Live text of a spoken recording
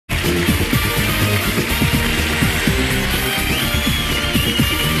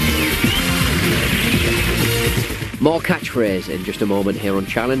More catchphrase in just a moment here on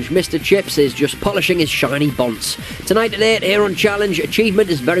Challenge. Mr. Chips is just polishing his shiny bonds. Tonight at 8 here on Challenge, achievement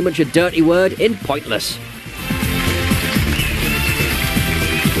is very much a dirty word in pointless.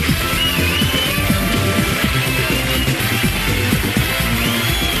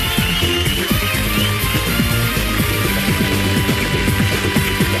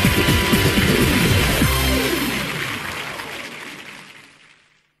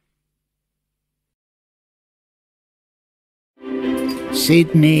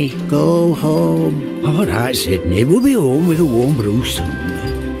 Sydney, go home. All right, Sydney, we'll be home with a warm brew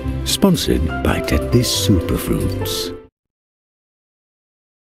soon. Sponsored by Tetley's Superfruits.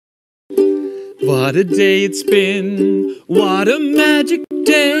 What a day it's been. What a magic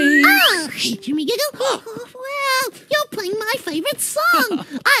day. Oh, hey, Jimmy Giggle. Well, you're playing my favourite song.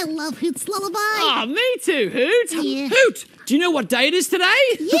 I love Hoot's Lullaby. Oh, me too, Hoot. Yeah. Hoot, do you know what day it is today?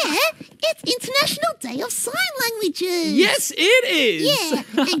 Yeah, it's International Day of Sign Languages. Yes, it is. Yeah,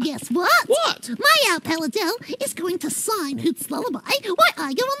 and guess what? What? My owl pal Adele is going to sign Hoot's Lullaby while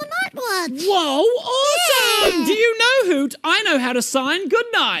I go on the night watch. Whoa, awesome. Yeah. Do you know, Hoot, I know how to sign good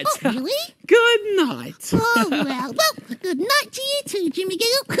night. Oh, really? Good night. Oh, well, good night to you too, Jimmy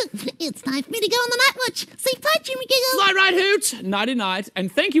Giggle. It's time for me to go on the night watch. Sleep tight, Jimmy Giggle. Fly right, Hoot. Nighty-night.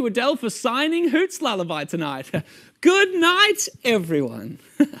 And thank you, Adele, for signing Hoot's Lullaby tonight. Good night, everyone.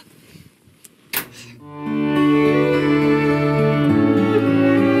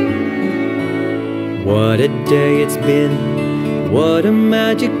 What a day it's been, what a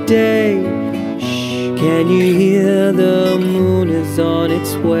magic day. Shh, can you hear the moon is on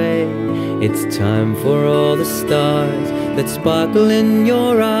its way? It's time for all the stars that sparkle in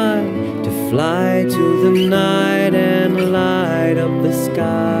your eye to fly to the night and light up the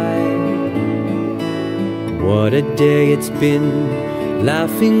sky. What a day it's been,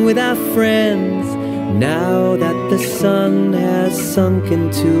 laughing with our friends, now that the sun has sunk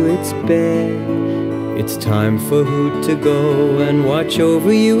into its bed. It's time for Hoot to go and watch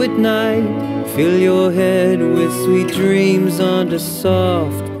over you at night. Fill your head with sweet dreams under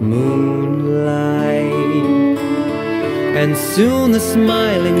soft moonlight. And soon the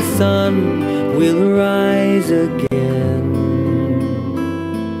smiling sun will rise again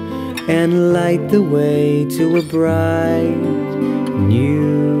and light the way to a bright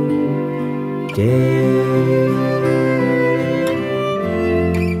new day.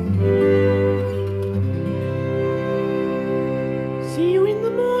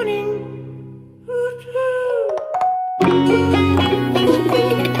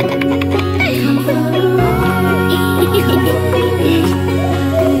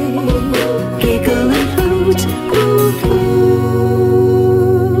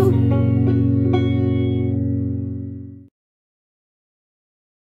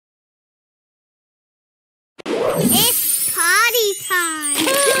 It's party time.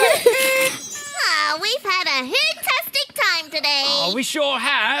 Oh, we've had a fantastic time today. Oh, we sure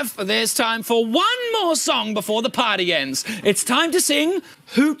have. There's time for one more song before the party ends. It's time to sing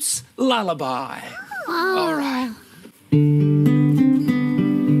Hoot's Lullaby. Oh. All right.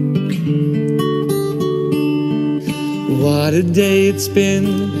 What a day it's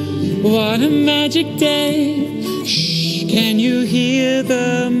been, what a magic day. Shh, can you hear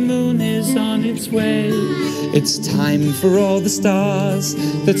the moon is on its way? It's time for all the stars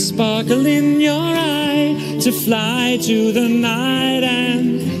that sparkle in your eye to fly to the night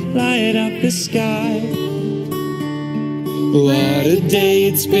and light up the sky. What a day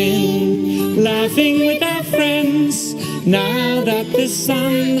it's been, laughing with our friends, now that the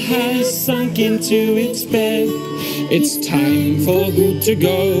sun has sunk into its bed. It's time for Hoot to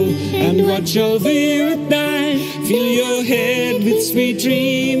go and watch over you at night. Fill your head with sweet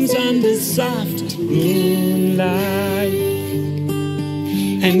dreams under soft moonlight.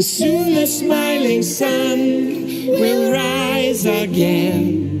 And soon the smiling sun will rise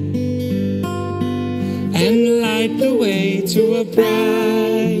again and light the way to a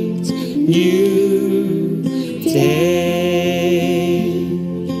bright new day.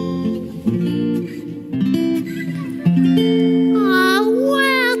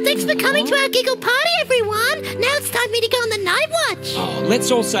 Thanks for coming to our giggle party, everyone. Now it's time for me to go on the night watch. Oh, let's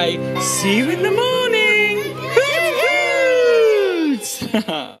all say, see you in the morning.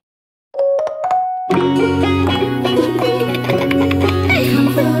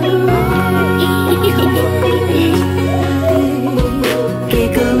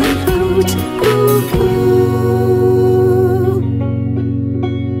 Giggle and hoot.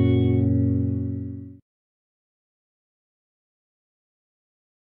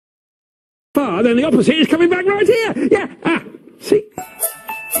 star, then the opposite is coming back right here. Yeah, see?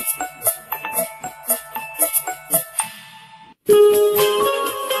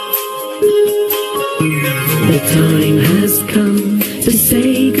 The time has come to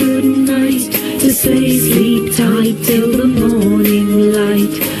say goodnight, to say sleep tight till the morning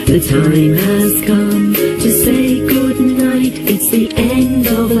light. The time has come to say goodnight, it's the end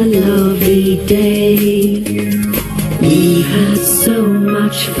of a lovely day. We had so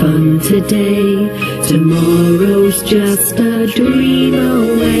much fun today, tomorrow's just a dream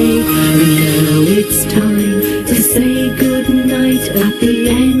away. And now it's time to say goodnight at the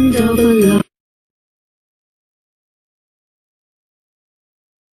end of a love.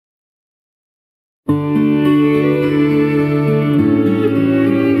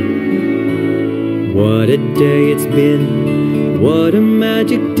 What a day it's been, what a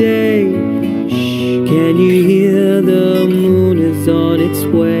magic day. Shh, can you hear the moon is on its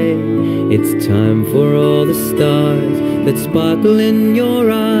way? It's time for all the stars that sparkle in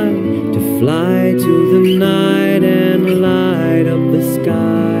your eye to fly to the night and light up the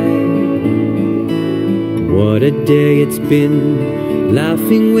sky. What a day it's been,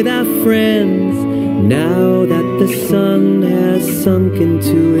 laughing with our friends, now that the sun has sunk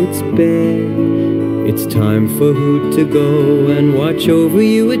into its bed. It's time for Hoot to go and watch over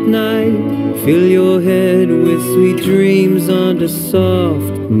you at night. Fill your head with sweet dreams under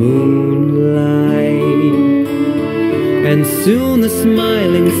soft moonlight. And soon the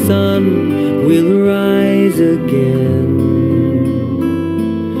smiling sun will rise again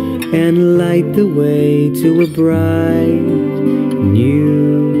and light the way to a bright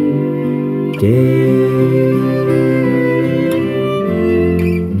new day.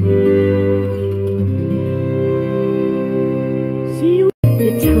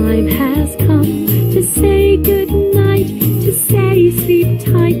 The time has come to say goodnight, to say sleep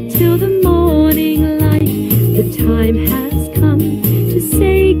tight till the morning light. The time has come to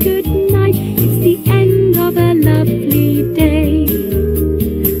say goodnight, it's the end of a lovely day.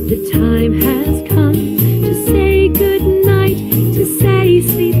 The time has come to say goodnight, to say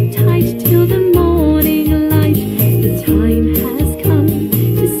sleep tight till the morning light. The time has come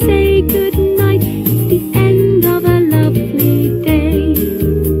to say goodnight, it's the end of a lovely day.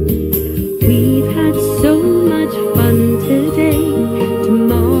 We've had so much fun today,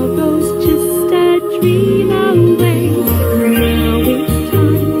 tomorrow's just a dream away. Now it's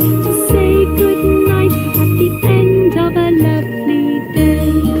time to say goodnight at the end of a lovely day.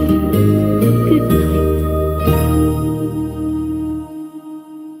 Good night.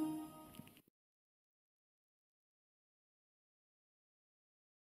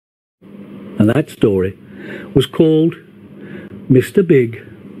 And that story was called Mr. Big.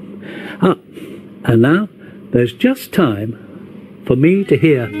 And now there's just time for me to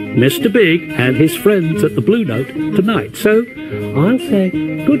hear Mr. Big and his friends at the Blue Note tonight. So I'll say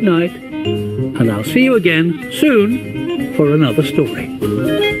good night, and I'll see you again soon for another story.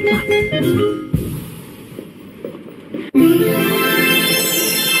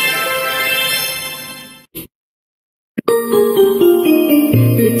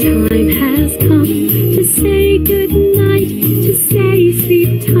 The time has come to say goodnight, to say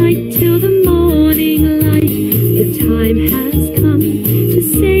sleep tight till the morning light. The time has come to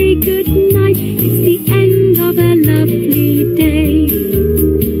say goodnight, it's the end of a lovely day.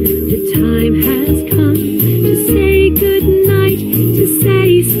 The time has come to say goodnight, to say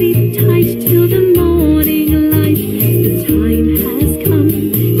sleep tight till the morning light. The time has come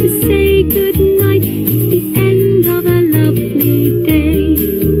to say goodnight, it's the end of a lovely day.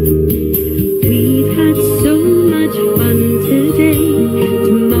 We've had so much fun today,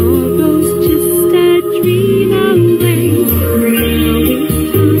 tomorrow's just a dream away. Now it's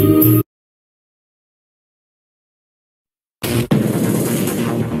time.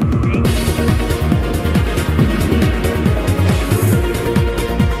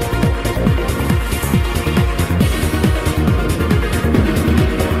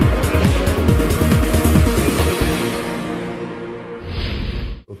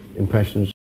 Impressions